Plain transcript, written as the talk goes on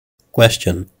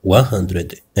Question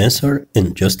 100. Answer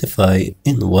and justify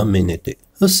in 1 minute.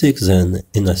 Who seeks an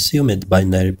assumed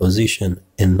binary position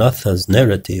in author's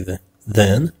narrative,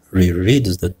 then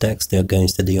rereads the text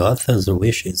against the author's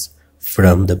wishes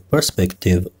from the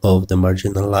perspective of the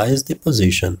marginalized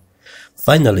position,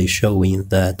 finally showing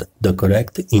that the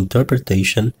correct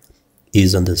interpretation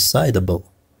is undecidable.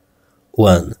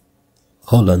 1.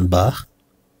 Roland Barthes.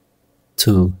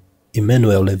 2.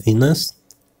 Emmanuel Levinas.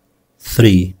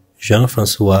 3.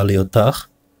 Jean-François Lyotard.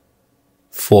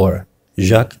 4.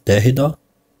 Jacques Derrida.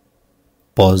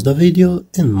 Pause the video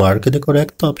and mark the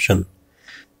correct option.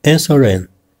 Answer in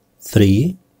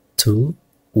 3, 2,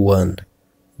 1.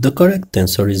 The correct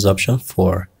answer is option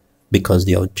 4, because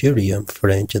the Algerian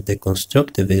French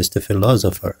deconstructivist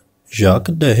philosopher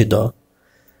Jacques Derrida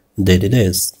did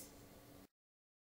this.